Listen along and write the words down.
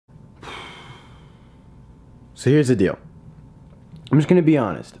So here's the deal. I'm just gonna be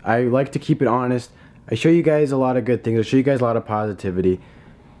honest. I like to keep it honest. I show you guys a lot of good things. I show you guys a lot of positivity.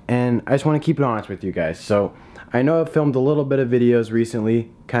 And I just want to keep it honest with you guys. So I know I've filmed a little bit of videos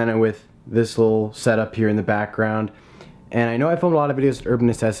recently, kind of with this little setup here in the background. And I know I filmed a lot of videos at Urban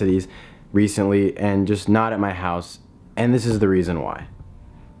Necessities recently and just not at my house. And this is the reason why.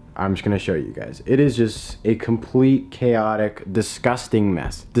 I'm just gonna show you guys. It is just a complete chaotic, disgusting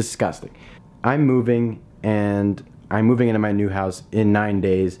mess. Disgusting. I'm moving and I'm moving into my new house in 9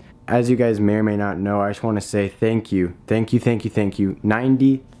 days. As you guys may or may not know, I just want to say thank you. Thank you, thank you, thank you.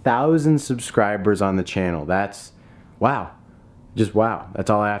 90,000 subscribers on the channel. That's wow. Just wow.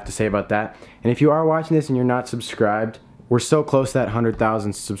 That's all I have to say about that. And if you are watching this and you're not subscribed, we're so close to that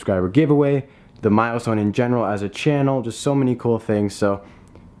 100,000 subscriber giveaway, the milestone in general as a channel, just so many cool things. So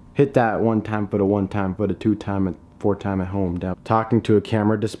hit that one time for the 2 time and 4 time at home. Down. Talking to a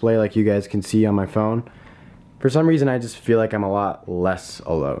camera display like you guys can see on my phone. For some reason I just feel like I'm a lot less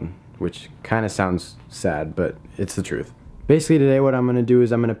alone, which kind of sounds sad, but it's the truth. Basically today what I'm going to do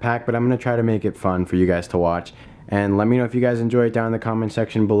is I'm going to pack, but I'm going to try to make it fun for you guys to watch. And let me know if you guys enjoy it down in the comment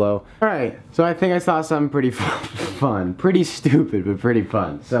section below. Alright, so I think I saw something pretty fun. Pretty stupid, but pretty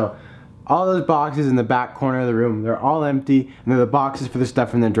fun. So, all those boxes in the back corner of the room, they're all empty, and they're the boxes for the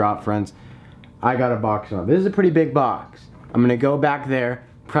stuff from the drop friends. I got a box on. This is a pretty big box. I'm gonna go back there,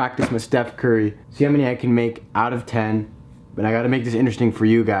 practice my Steph Curry, see how many I can make out of 10, but I gotta make this interesting for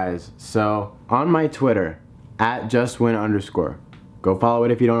you guys. So, on my Twitter, @justwin_, go follow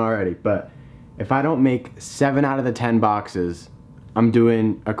it if you don't already, but if I don't make 7 out of the 10 boxes, I'm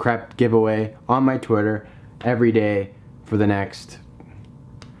doing a crepe giveaway on my Twitter every day for the next,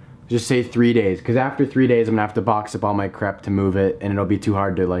 just say 3 days, because after 3 days I'm gonna have to box up all my crepe to move it, and it'll be too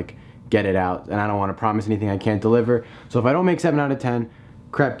hard to like get it out, and I don't want to promise anything I can't deliver. So if I don't make 7 out of 10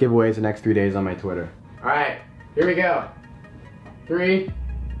 crepe giveaways the next 3 days on my Twitter. Alright, here we go. 3,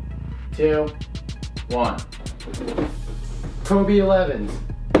 2, 1. Kobe 11s.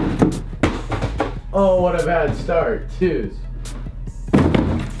 Oh, what a bad start. 2s.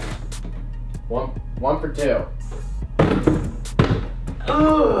 One for 2.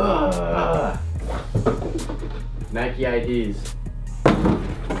 Ugh. Nike IDs.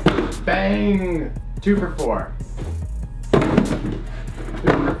 Bang! 2 for 4. 3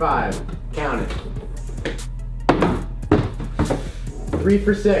 for 5. Count it. 3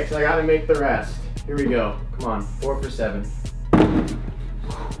 for 6. I gotta make the rest. Here we go. Come on. 4 for 7.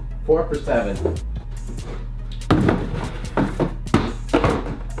 4 for 7.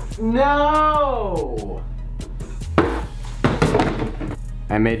 No!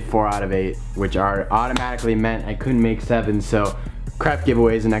 I made 4 out of 8, which automatically meant I couldn't make 7, so crepe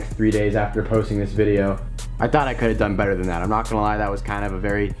giveaways the next 3 days after posting this video. I thought I could have done better than that. I'm not gonna lie, that was kind of a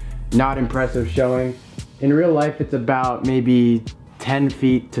very not impressive showing. In real life, it's about maybe 10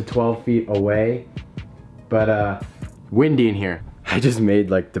 feet to 12 feet away, but windy in here. I just made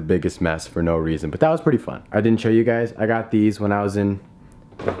like the biggest mess for no reason, but that was pretty fun. I didn't show you guys. I got these when I was in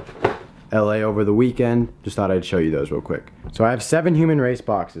LA over the weekend. Just thought I'd show you those real quick. So I have 7 human race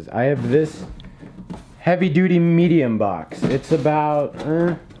boxes. I have this heavy duty medium box. It's about,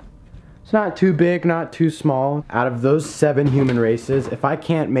 it's not too big, not too small. Out of those 7 human races, if I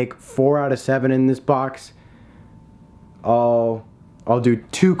can't make 4 out of 7 in this box, I'll do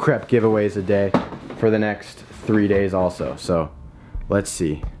 2 crepe giveaways a day for the next 3 days also. So let's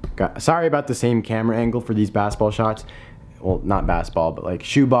see. Sorry about the same camera angle for these basketball shots. Well, not basketball, but like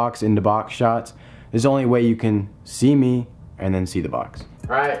shoebox into box shots. There's only way you can see me and then see the box.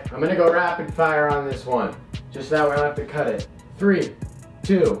 All right, I'm gonna go rapid fire on this one. Just that way I don't have to cut it. 3,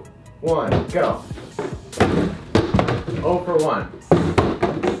 2, 1, go. 0 for 1.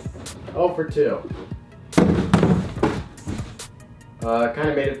 0 for 2. Kind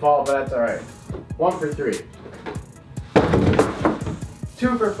of made it fall, but that's all right. 1 for 3.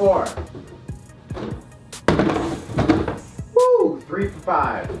 2 for 4. 3 for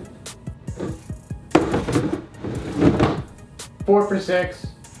 5. 4 for 6.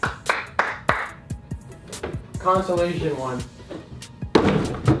 Consolation 1.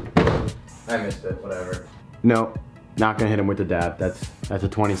 I missed it, whatever. No, not gonna hit him with the dab. That's a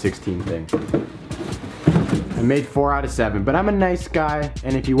 2016 thing. I made 4 out of 7, but I'm a nice guy,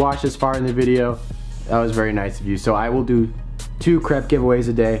 and if you watch this far in the video, that was very nice of you. So I will do 2 crepe giveaways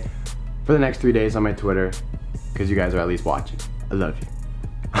a day for the next 3 days on my Twitter, because you guys are at least watching. I love you.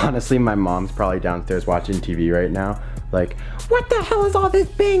 Honestly, my mom's probably downstairs watching TV right now. Like, what the hell is all this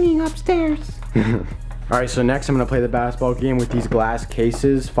banging upstairs? Alright, so next I'm gonna play the basketball game with these glass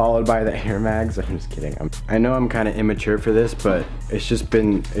cases, followed by the Air Mags. I'm just kidding. I know I'm kind of immature for this, but it's just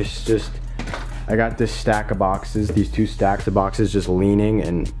I got this stack of boxes, these 2 stacks of boxes just leaning,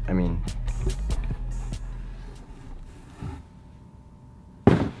 and I mean,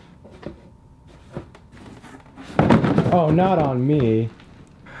 oh, not on me.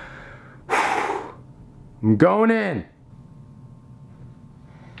 I'm going in.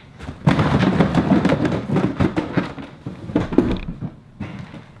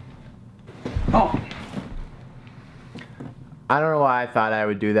 Oh. I don't know why I thought I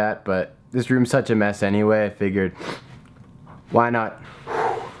would do that, but this room's such a mess anyway, I figured, why not?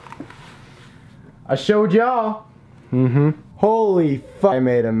 I showed y'all. Holy fuck, I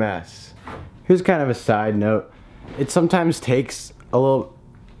made a mess. Here's kind of a side note. It sometimes takes a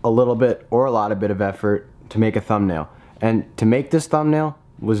little bit or a lot of effort to make a thumbnail. And to make this thumbnail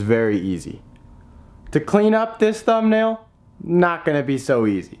was very easy. To clean up this thumbnail, not gonna be so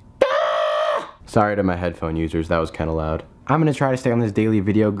easy. Sorry to my headphone users, that was kind of loud. I'm gonna try to stay on this daily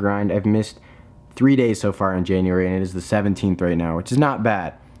video grind. I've missed 3 days so far in January, and it is the 17th right now, which is not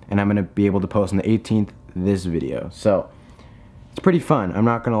bad. And I'm gonna be able to post on the 18th this video. So it's pretty fun. I'm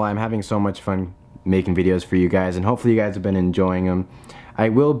not gonna lie, I'm having so much fun making videos for you guys, and hopefully you guys have been enjoying them. I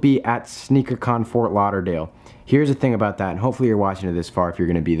will be at SneakerCon Fort Lauderdale. Here's the thing about that, and hopefully you're watching it this far if you're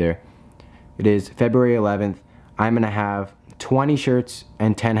gonna be there. It is February 11th. I'm gonna have 20 shirts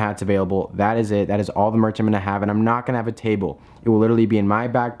and 10 hats available. That is it. That is all the merch I'm gonna have, and I'm not gonna have a table. It will literally be in my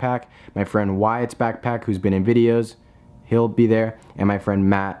backpack, my friend Wyatt's backpack, who's been in videos, he'll be there, and my friend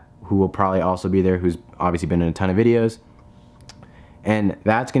Matt, who will probably also be there, who's obviously been in a ton of videos. And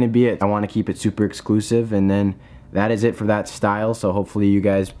that's gonna be it. I wanna keep it super exclusive, and then that is it for that style, so hopefully you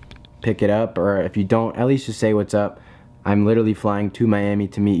guys pick it up, or if you don't, at least just say what's up. I'm literally flying to Miami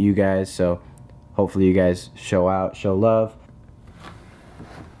to meet you guys, so hopefully you guys show out, show love.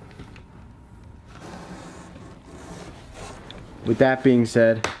 With that being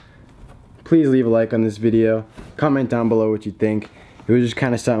said, please leave a like on this video. Comment down below what you think. It was just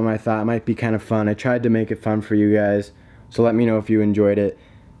kind of something I thought might be kind of fun. I tried to make it fun for you guys, so let me know if you enjoyed it.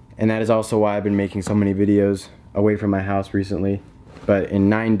 And that is also why I've been making so many videos away from my house recently. But in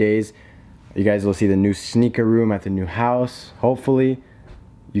 9 days, you guys will see the new sneaker room at the new house, hopefully.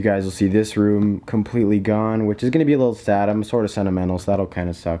 You guys will see this room completely gone, which is going to be a little sad. I'm sort of sentimental, so that'll kind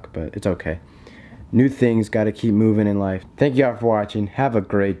of suck, but it's okay. New things, gotta keep moving in life. Thank y'all for watching. Have a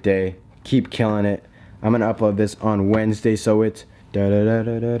great day. Keep killing it. I'm gonna upload this on Wednesday, so it's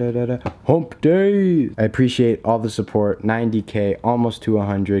hump day. I appreciate all the support. 90K, almost to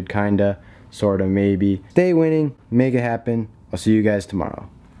 100, kinda, sorta, maybe. Stay winning, make it happen. I'll see you guys tomorrow.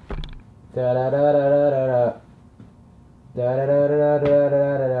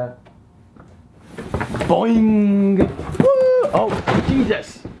 Boing! Woo! Oh,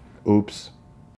 Jesus! Oops.